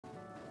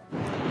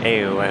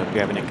Hey, I hope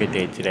you're having a good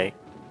day today.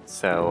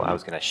 So I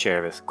was going to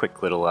share this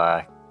quick little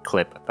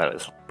clip. I thought it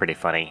was pretty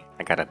funny.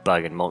 I got a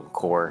bug in Molten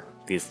Core.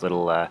 These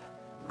little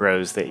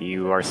bros that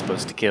you are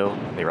supposed to kill,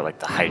 they were like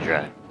the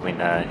Hydra.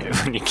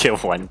 When you kill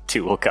one,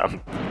 two will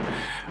come.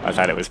 I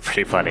thought it was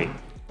pretty funny.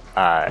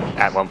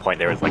 At one point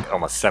there was like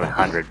almost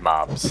 700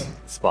 mobs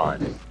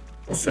spawn.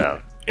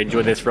 So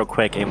enjoy this real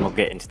quick and we'll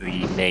get into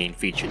the main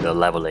feature, the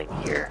leveling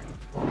here,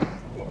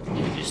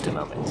 in just a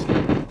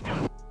moment.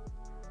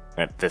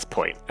 At this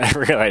point, I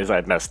realized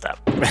I'd messed up.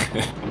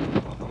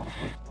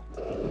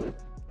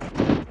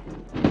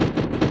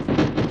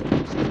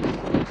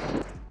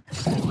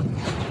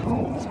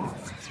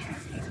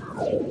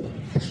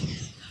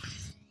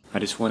 I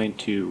just wanted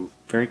to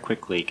very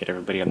quickly get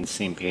everybody on the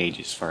same page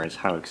as far as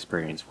how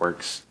experience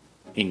works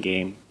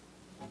in-game.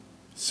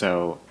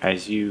 So,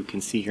 as you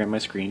can see here on my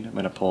screen, I'm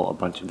going to pull a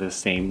bunch of the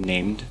same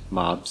named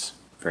mobs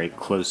very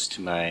close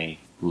to my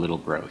little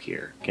bro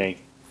here, okay?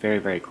 Very,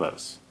 very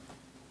close.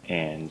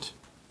 And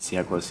see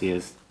how close he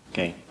is?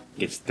 Okay,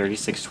 gets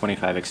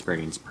 3625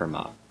 experience per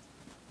mob.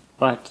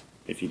 But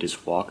if you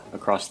just walk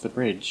across the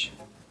bridge,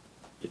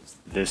 it's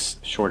this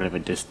short of a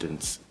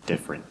distance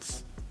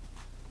difference.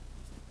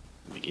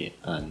 Let me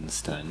get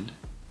unstunned.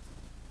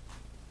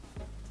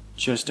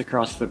 Just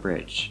across the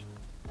bridge.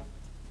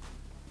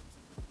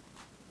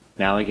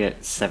 Now I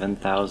get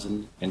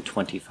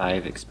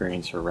 7,025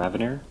 experience for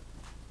Ravener,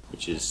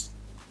 which is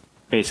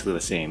basically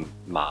the same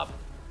mob.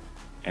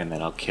 And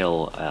then I'll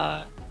kill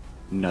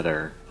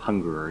another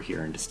Hungerer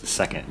here in just a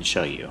second and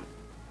show you.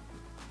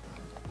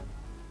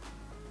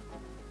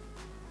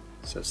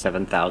 So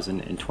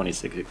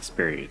 7,026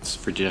 experience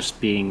for just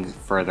being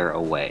further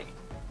away.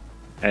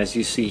 As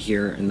you see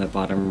here in the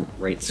bottom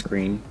right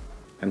screen,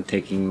 I'm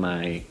taking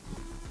my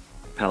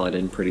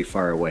Paladin pretty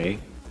far away,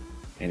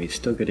 and he's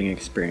still getting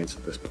experience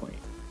at this point.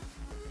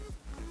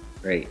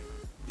 Right.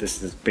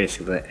 This is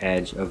basically the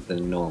edge of the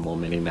normal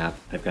minimap.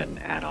 I've got an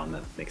add-on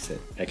that makes it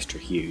extra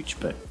huge,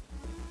 but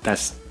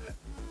that's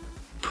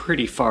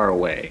pretty far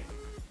away.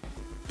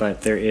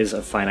 But there is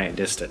a finite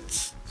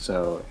distance,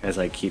 so as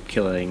I keep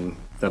killing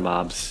the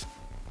mobs,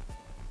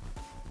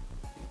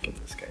 get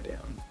this guy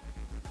down,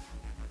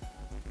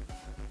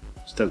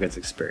 still gets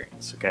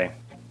experience, okay?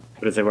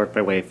 But as I work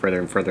my way further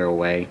and further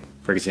away,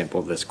 for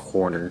example this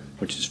corner,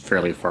 which is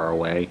fairly far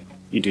away,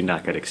 you do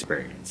not get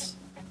experience.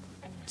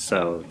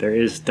 So there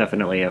is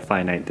definitely a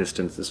finite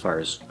distance as far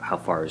as how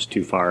far is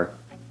too far.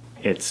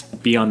 It's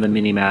beyond the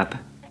minimap,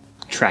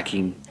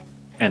 tracking,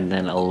 and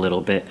then a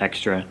little bit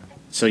extra.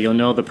 So you'll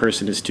know the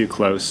person is too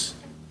close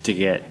to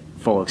get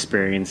full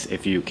experience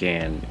if you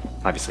can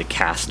obviously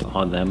cast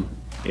on them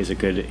is a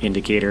good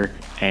indicator,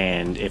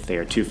 and if they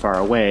are too far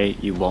away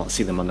you won't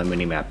see them on the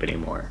minimap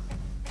anymore.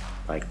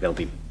 Like they'll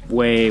be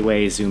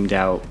way zoomed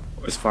out,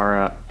 as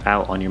far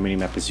out on your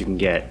minimap as you can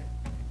get.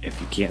 If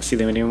you can't see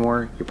them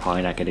anymore, you're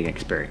probably not getting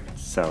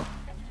experience. So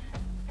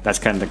that's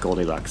kind of the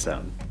Goldilocks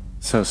zone.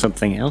 So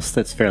something else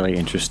that's fairly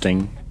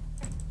interesting,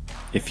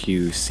 if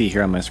you see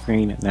here on my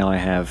screen, now I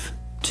have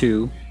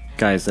two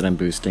guys that I'm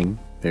boosting.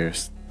 They're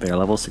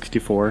level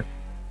 64,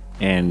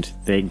 and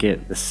they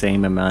get the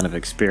same amount of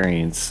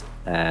experience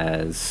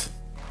as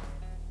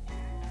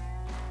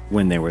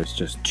when there was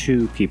just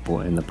two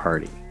people in the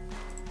party.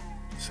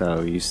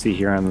 So you see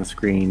here on the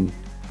screen,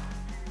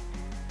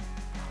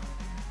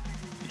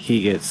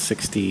 he gets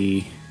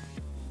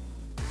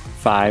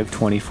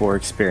 6524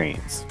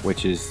 experience,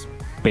 which is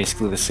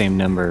basically the same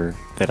number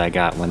that I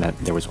got when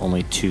there was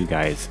only two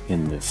guys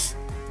in this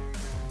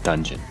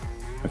dungeon.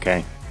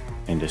 Okay?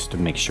 And just to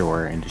make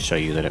sure and to show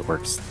you that it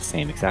works the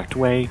same exact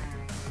way,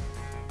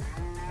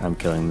 I'm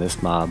killing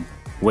this mob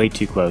way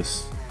too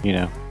close, you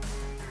know?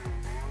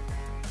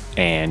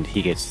 And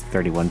he gets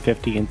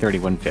 3150 and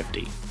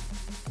 3150.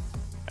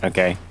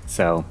 Okay,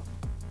 so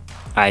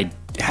I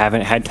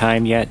haven't had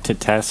time yet to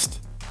test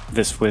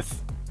this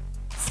with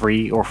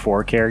 3 or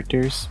 4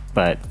 characters,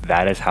 but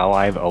that is how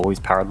I've always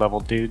powered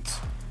leveled dudes.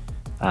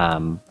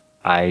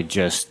 I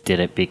just did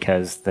it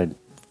because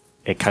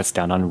it cuts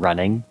down on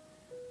running,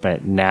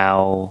 but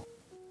now,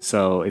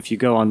 so if you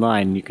go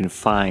online you can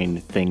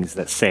find things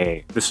that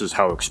say this is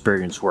how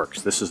experience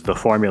works, this is the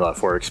formula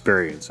for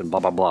experience, and blah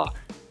blah blah.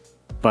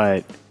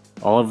 But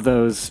all of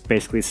those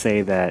basically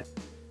say that,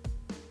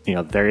 you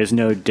know, there is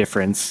no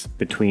difference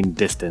between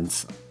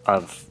distance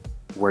of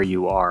where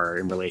you are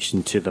in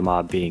relation to the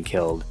mob being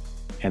killed.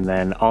 And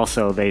then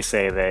also they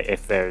say that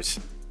if there's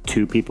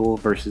 2 people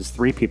versus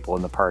 3 people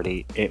in the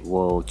party, it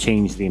will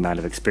change the amount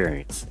of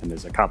experience. And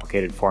there's a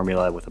complicated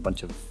formula with a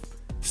bunch of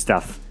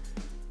stuff.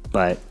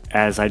 But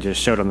as I just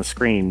showed on the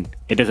screen,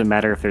 it doesn't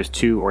matter if there's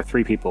 2 or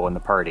 3 people in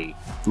the party.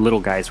 Little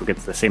guys will get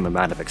the same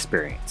amount of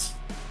experience.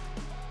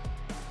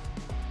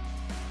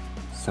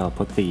 So I'll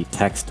put the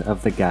text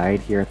of the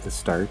guide here at the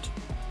start,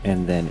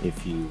 and then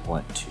if you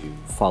want to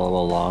follow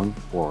along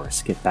or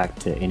skip back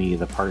to any of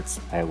the parts,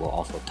 I will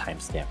also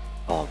timestamp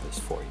all of this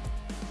for you.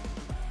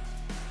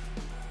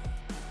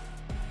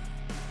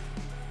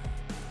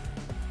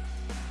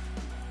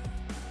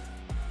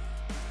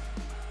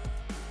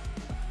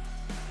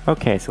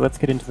 Okay, so let's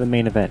get into the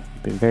main event.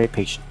 You've been very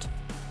patient.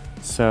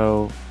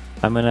 So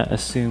I'm gonna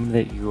assume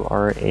that you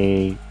are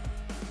a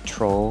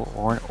troll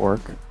or an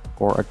orc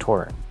or a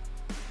tauren.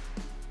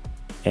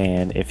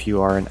 And if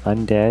you are an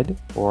undead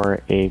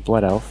or a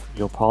blood elf,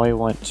 you'll probably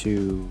want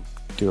to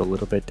do a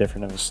little bit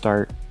different of a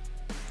start.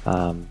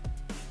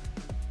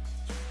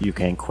 You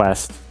can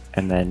quest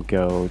and then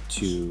go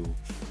to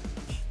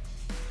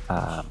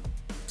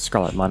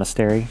Scarlet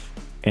Monastery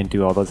and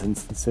do all those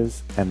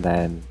instances, and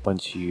then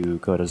once you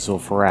go to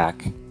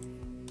Zul'Farrak,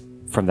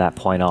 from that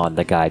point on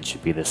the guide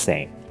should be the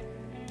same.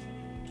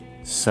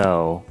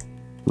 So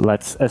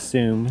let's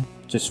assume,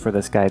 just for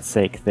this guide's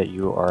sake, that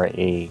you are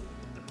a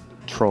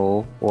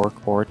troll,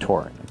 orc, or a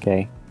tauren,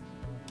 okay?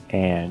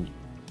 And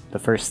the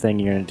first thing,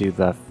 you're going to do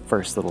the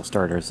first little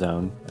starter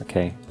zone,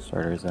 okay?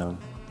 Starter zone.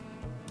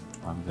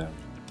 Wrong zone.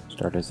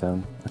 Starter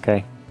zone,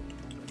 okay?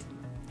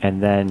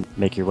 And then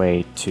make your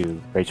way to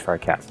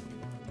Ragefire Chasm.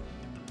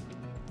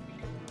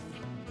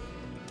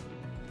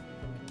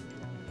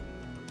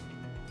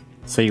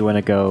 So you want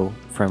to go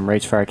from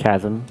Ragefire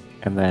Chasm,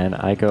 and then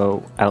I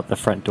go out the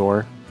front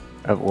door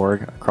of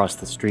Org, across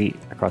the street,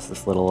 across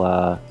this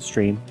little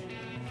stream,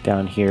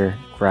 down here,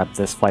 grab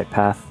this flight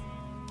path,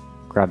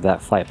 grab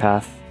that flight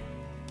path,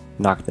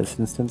 knock this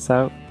instance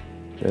out,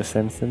 this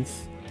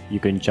instance. You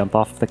can jump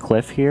off the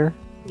cliff here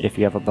if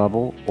you have a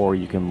bubble, or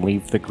you can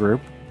leave the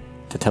group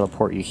to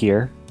teleport you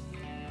here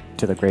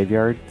to the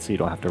graveyard so you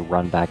don't have to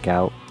run back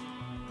out.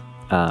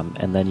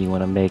 And then you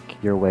want to make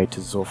your way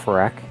to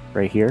Zul'Farrak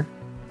right here.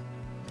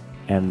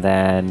 And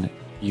then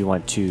you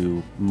want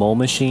to Mole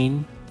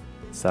Machine,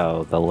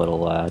 so the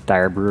little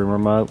Dire Brew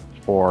remote,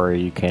 or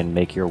you can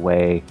make your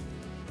way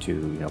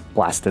to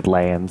Blasted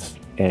Lands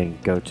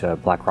and go to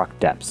Blackrock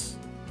Depths.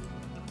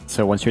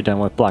 So once you're done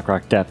with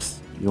Blackrock Depths,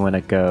 you want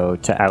to go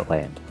to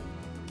Outland.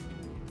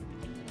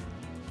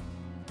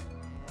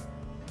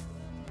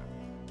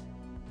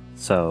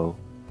 So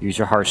use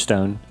your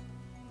Hearthstone,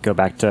 go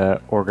back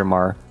to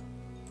Orgrimmar,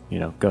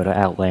 go to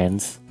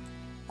Outlands,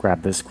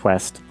 grab this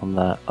quest on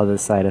the other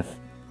side of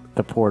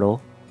the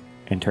portal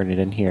and turn it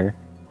in here,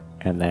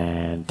 and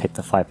then take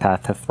the flight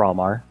path to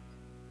Thrallmar,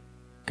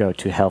 go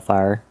to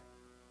Hellfire,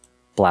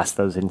 blast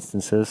those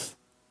instances,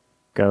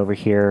 go over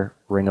here,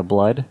 Ring of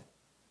Blood,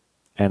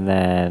 and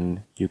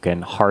then you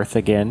can Hearth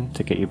again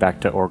to get you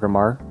back to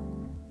Orgrimmar,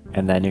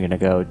 and then you're going to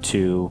go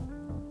to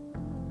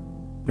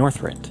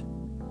Northrend.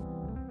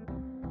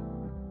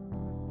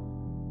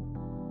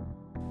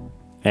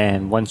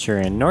 And once you're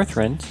in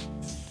Northrend,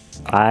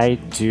 I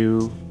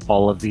do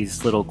all of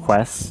these little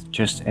quests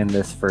just in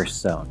this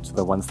first zone. So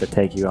the ones that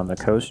take you on the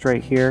coast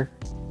right here,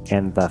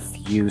 and the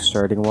few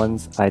starting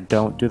ones. I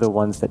don't do the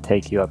ones that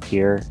take you up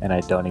here, and I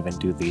don't even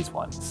do these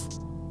ones.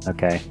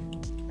 Okay,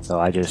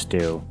 so I just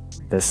do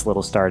this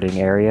little starting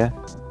area,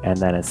 and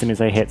then as soon as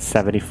I hit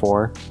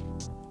 74,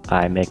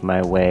 I make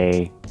my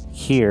way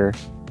here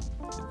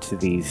to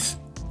these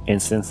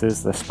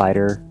instances, the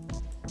Spider,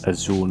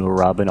 Azul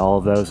Nurub, and all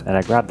of those, and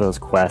I grab those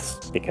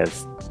quests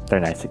because they're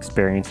a nice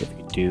experience if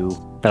you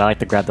do. But I like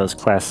to grab those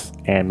quests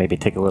and maybe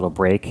take a little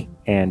break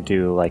and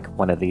do like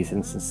one of these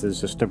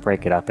instances just to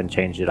break it up and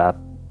change it up.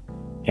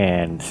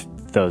 And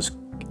those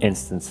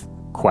instance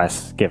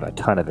quests give a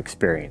ton of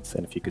experience,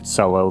 and if you could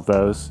solo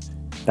those,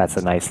 that's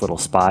a nice little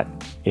spot.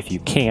 If you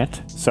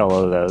can't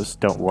solo those,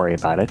 don't worry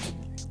about it,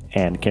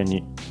 and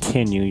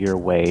continue your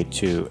way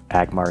to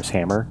Agmar's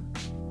Hammer,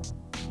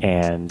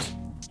 and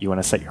you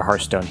want to set your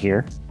Hearthstone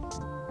here,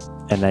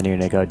 and then you're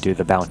going to go do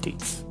the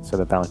bounties. So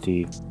the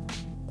bounty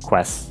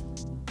quests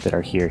that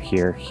are here,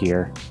 here,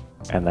 here,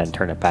 and then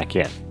turn it back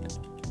in.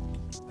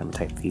 I'm going to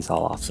take these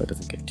all off so it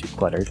doesn't get too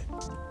cluttered.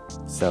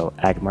 So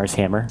Agmar's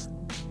Hammer,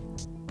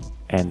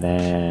 and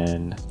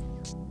then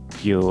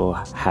you'll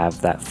have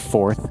that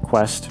fourth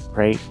quest,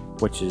 right,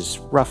 which is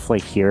roughly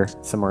here,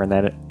 somewhere in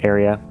that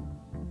area.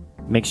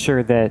 Make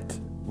sure that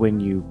when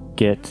you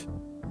get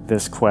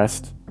this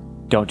quest,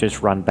 don't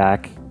just run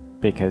back,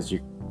 because you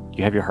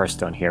have your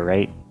Hearthstone here,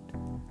 right?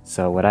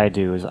 So what I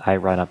do is I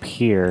run up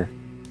here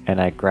and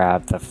I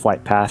grab the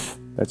flight path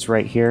that's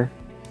right here,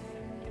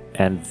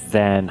 and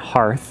then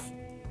Hearth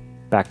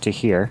back to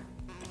here.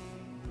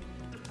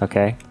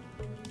 Okay,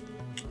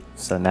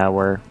 so now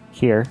we're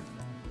here,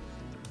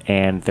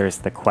 and there's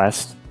the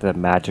quest, the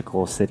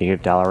Magical City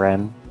of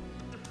Dalaran.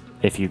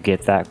 If you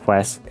get that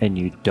quest and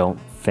you don't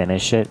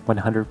finish it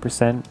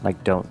 100%,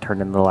 like don't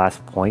turn in the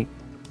last point,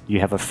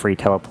 you have a free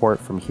teleport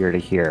from here to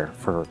here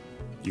for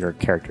your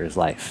character's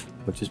life,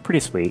 which is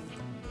pretty sweet.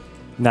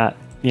 Not,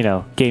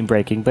 game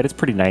breaking, but it's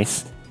pretty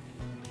nice.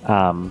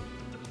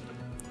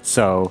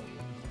 So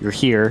you're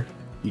here,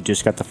 you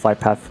just got the flight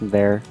path from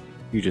there,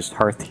 you just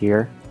Hearth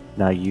here,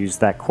 now use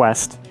that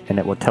quest and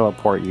it will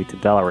teleport you to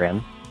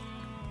Dalaran,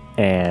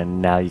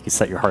 and now you can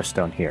set your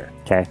Hearthstone here,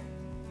 okay?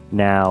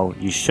 Now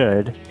you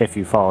should, if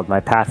you followed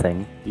my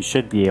pathing, you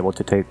should be able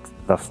to take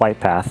the flight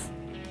path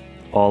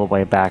all the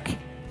way back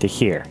to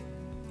here.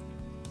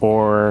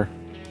 Or,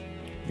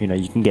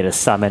 you can get a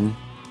summon,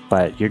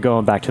 but you're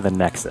going back to the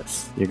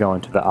Nexus. You're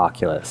going to the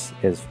Oculus,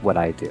 is what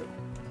I do.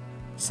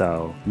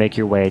 So make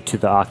your way to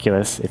the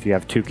Oculus. If you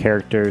have 2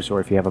 characters or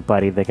if you have a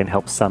buddy that can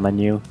help summon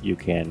you, you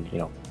can,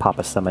 pop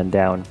a summon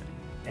down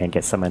and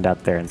get summoned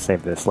out there and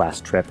save this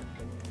last trip.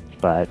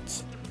 But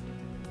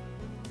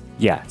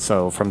yeah,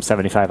 so from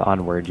 75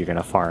 onward, you're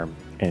gonna farm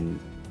in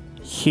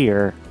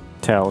here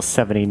till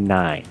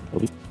 79.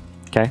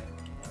 Okay,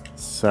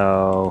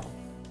 so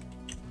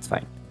it's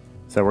fine.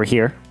 So we're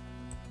here.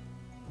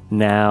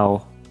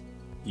 Now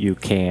you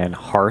can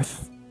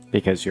Hearth,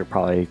 because you're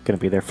probably gonna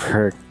be there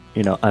for,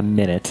 a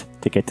minute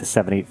to get to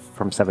 70,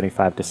 from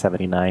 75 to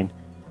 79.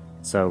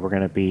 So we're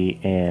gonna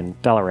be in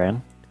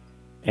Dalaran,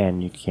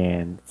 and you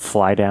can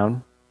fly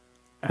down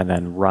and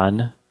then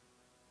run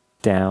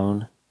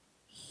down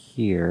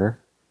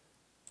here,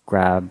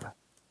 grab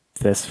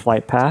this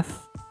flight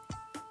path,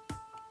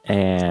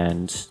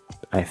 and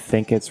I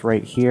think it's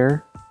right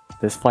here,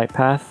 this flight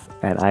path,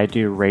 and I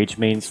do Rage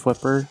Mane's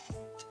Flipper,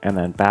 and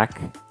then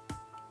back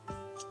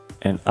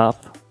and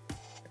up,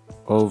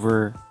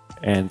 over,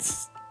 and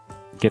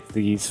get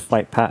these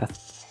flight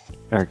paths,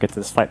 or get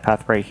this flight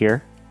path right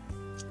here,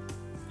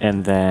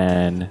 and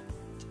then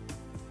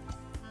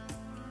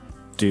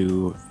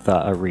do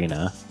the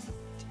arena,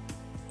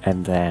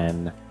 and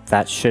then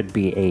that should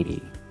be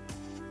 80.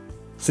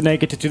 So now you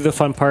get to do the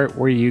fun part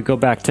where you go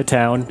back to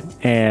town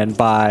and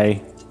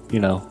buy,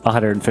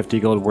 150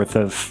 gold worth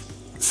of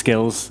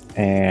skills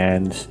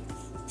and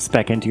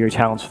spec into your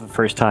talents for the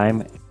first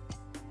time.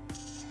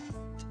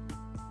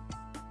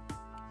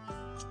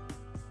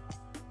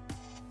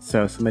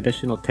 So some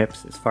additional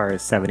tips as far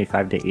as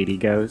 75 to 80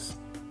 goes.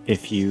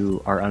 If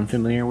you are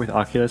unfamiliar with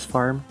Oculus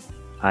Farm,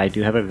 I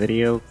do have a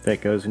video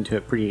that goes into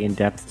it pretty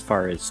in-depth as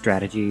far as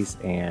strategies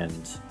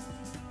and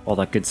all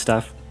that good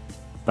stuff.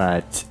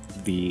 But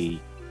the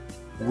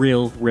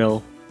real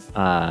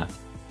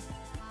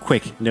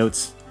quick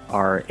notes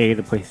are,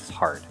 the place is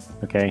hard,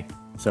 okay?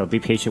 So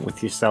be patient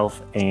with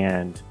yourself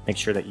and make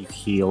sure that you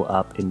heal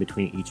up in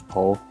between each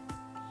pull.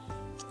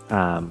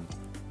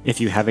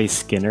 If you have a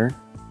Skinner,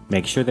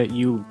 make sure that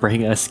you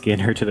bring a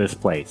Skinner to this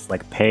place.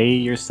 Like, pay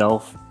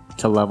yourself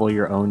to level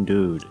your own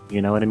dude.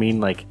 You know what I mean?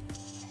 Like,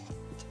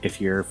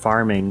 if you're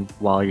farming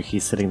while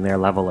he's sitting there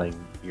leveling,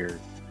 you're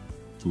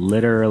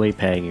literally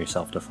paying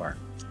yourself to farm.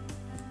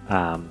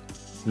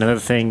 Another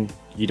thing,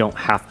 you don't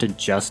have to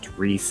just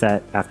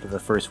reset after the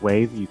first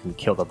wave. You can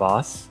kill the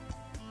boss.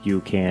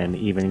 You can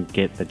even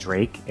get the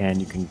Drake, and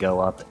you can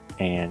go up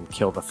and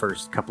kill the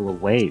first couple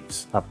of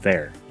waves up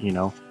there,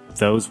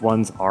 Those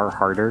ones are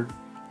harder,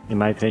 in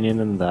my opinion,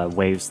 than the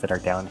waves that are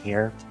down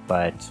here,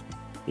 but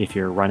if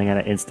you're running out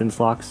of instance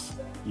locks,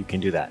 you can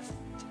do that.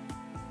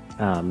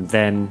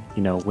 Then,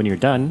 when you're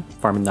done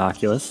farming the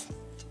Oculus,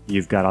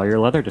 you've got all your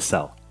leather to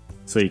sell.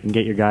 So you can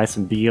get your guys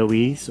some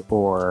BOEs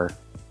or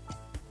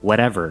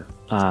whatever.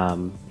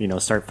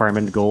 Start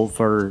farming gold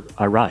for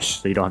a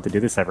rush so you don't have to do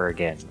this ever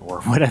again,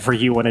 or whatever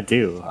you want to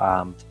do.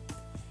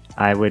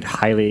 I would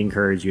highly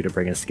encourage you to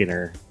bring a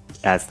Skinner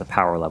as the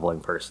power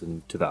leveling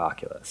person to the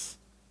Oculus.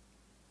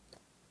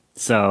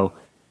 So,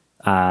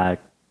 Amphitheater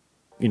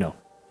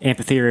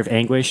of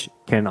Anguish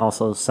can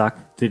also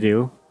suck to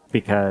do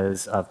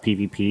because of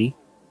PvP.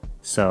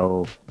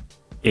 So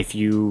if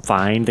you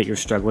find that you're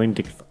struggling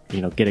to,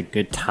 get a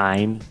good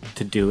time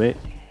to do it,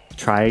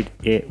 try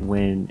it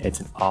when it's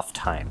an off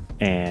time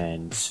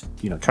and,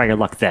 try your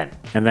luck then.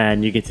 And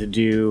then you get to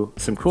do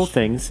some cool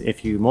things.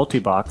 If you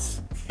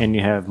multi-box and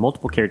you have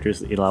multiple characters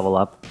that you level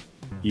up,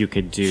 you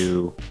could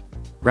do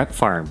rep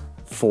farm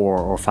 4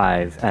 or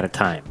 5 at a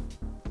time.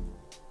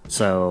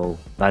 So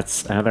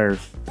that's another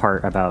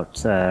part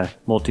about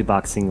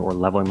multi-boxing or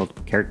leveling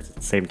multiple characters at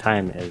the same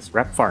time is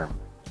rep farm.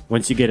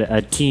 Once you get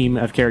a team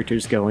of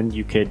characters going,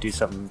 you could do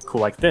something cool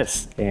like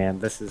this.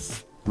 And this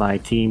is my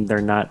team.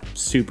 They're not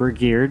super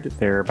geared.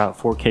 They're about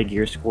 4K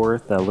gear score,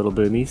 the little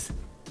boomies.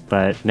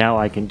 But now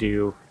I can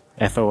do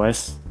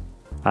FOS,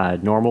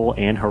 normal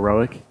and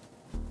heroic.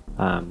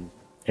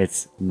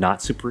 It's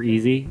not super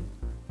easy,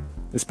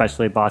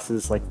 especially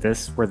bosses like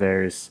this where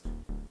there's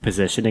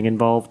positioning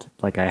involved.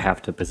 Like, I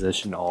have to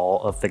position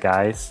all of the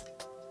guys.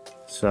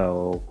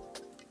 So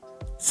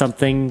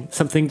something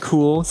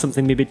cool,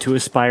 something maybe to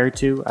aspire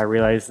to. I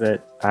realize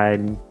that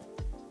I'm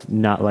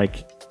not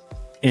like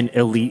an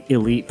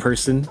elite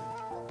person.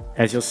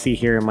 As you'll see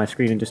here on my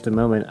screen in just a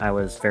moment, I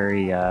was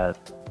very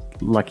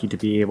lucky to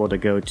be able to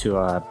go to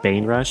a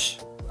Bane Rush,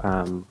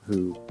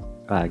 who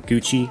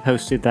Gucci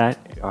hosted that.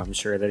 I'm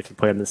sure that if you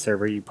play on the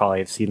server, you probably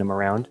have seen him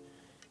around.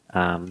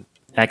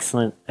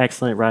 Excellent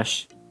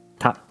rush.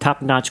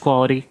 Top-notch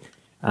quality,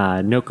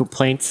 no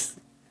complaints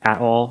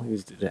at all. He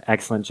did an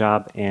excellent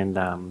job,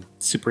 and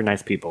super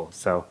nice people.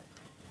 So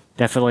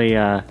definitely,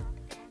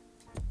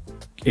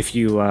 if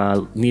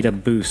you need a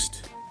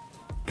boost,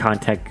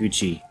 contact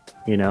Gucci.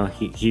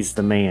 He's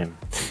the man.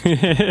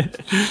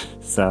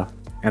 So,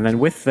 and then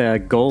with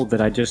the gold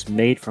that I just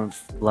made from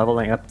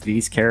leveling up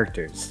these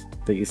characters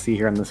that you see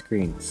here on the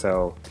screen,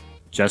 so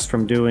just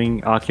from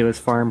doing Oculus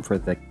Farm for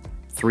the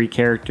 3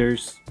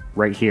 characters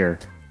right here,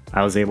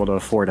 I was able to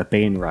afford a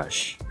Bane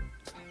Rush.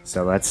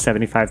 So that's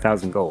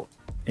 75,000 gold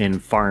in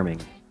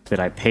farming that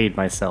I paid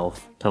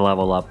myself to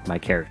level up my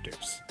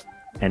characters.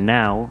 And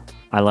now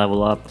I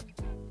level up,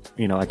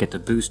 you know, I get to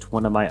boost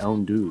one of my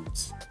own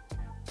dudes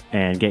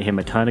and get him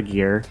a ton of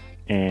gear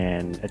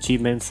and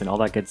achievements and all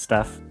that good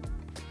stuff.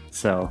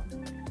 So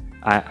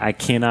I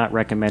cannot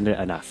recommend it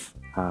enough.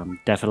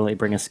 Definitely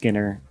bring a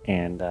Skinner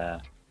and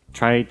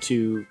try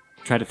to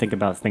think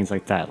about things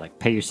like that, like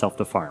pay yourself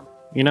to farm,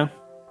 you know?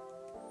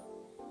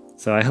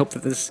 So I hope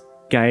that this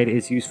guide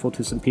is useful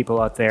to some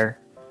people out there.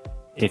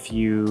 If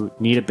you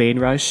need a Bane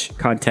Rush,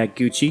 contact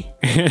Gucci.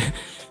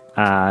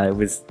 I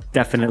was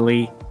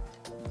definitely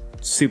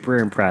super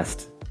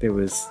impressed. There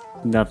was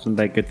nothing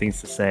but good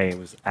things to say. It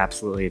was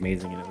absolutely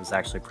amazing, and it was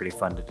actually pretty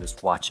fun to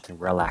just watch and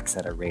relax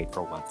at a raid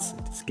for once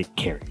and just get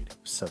carried. It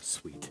was so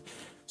sweet.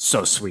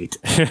 So sweet.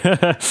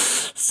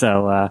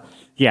 So,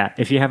 yeah,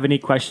 if you have any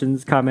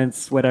questions,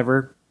 comments,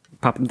 whatever,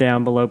 pop them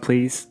down below,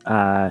 please.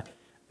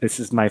 This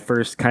is my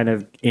first kind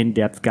of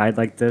in-depth guide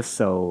like this,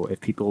 so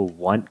if people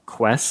want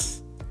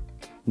quests,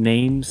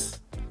 names,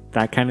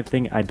 that kind of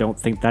thing, I don't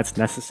think that's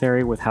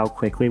necessary with how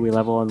quickly we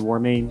level on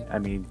Warmane. I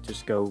mean,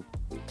 just go,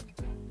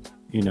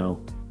 you know,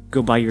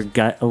 go by your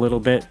gut a little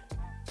bit.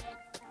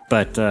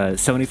 But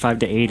 75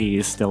 to 80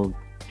 is still,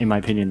 in my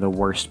opinion, the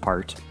worst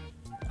part.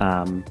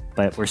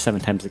 But we're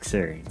 7 times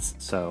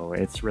experienced, so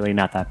it's really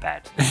not that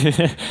bad.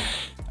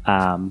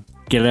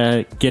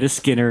 Get a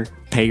Skinner,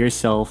 pay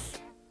yourself,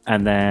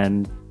 and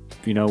then,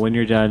 you know, when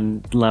you're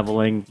done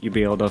leveling, you'll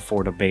be able to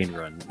afford a Bane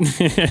run.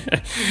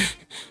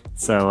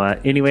 So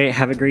anyway,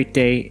 have a great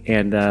day,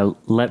 and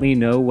let me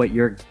know what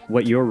your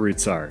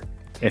routes are.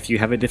 If you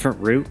have a different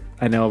route,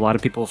 I know a lot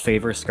of people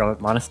favor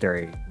Scarlet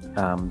Monastery,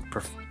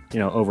 you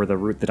know, over the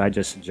route that I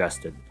just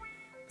suggested.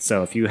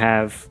 So if you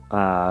have,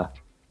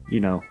 you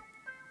know,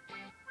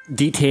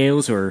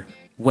 details or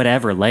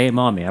whatever, lay them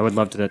on me. I would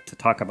love to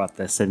talk about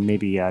this and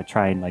maybe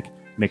try and like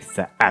make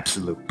the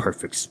absolute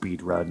perfect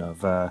speed run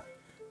of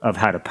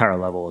how to power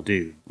level a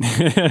dude.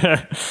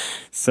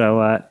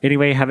 So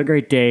anyway, have a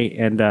great day,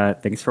 and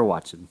thanks for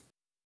watching.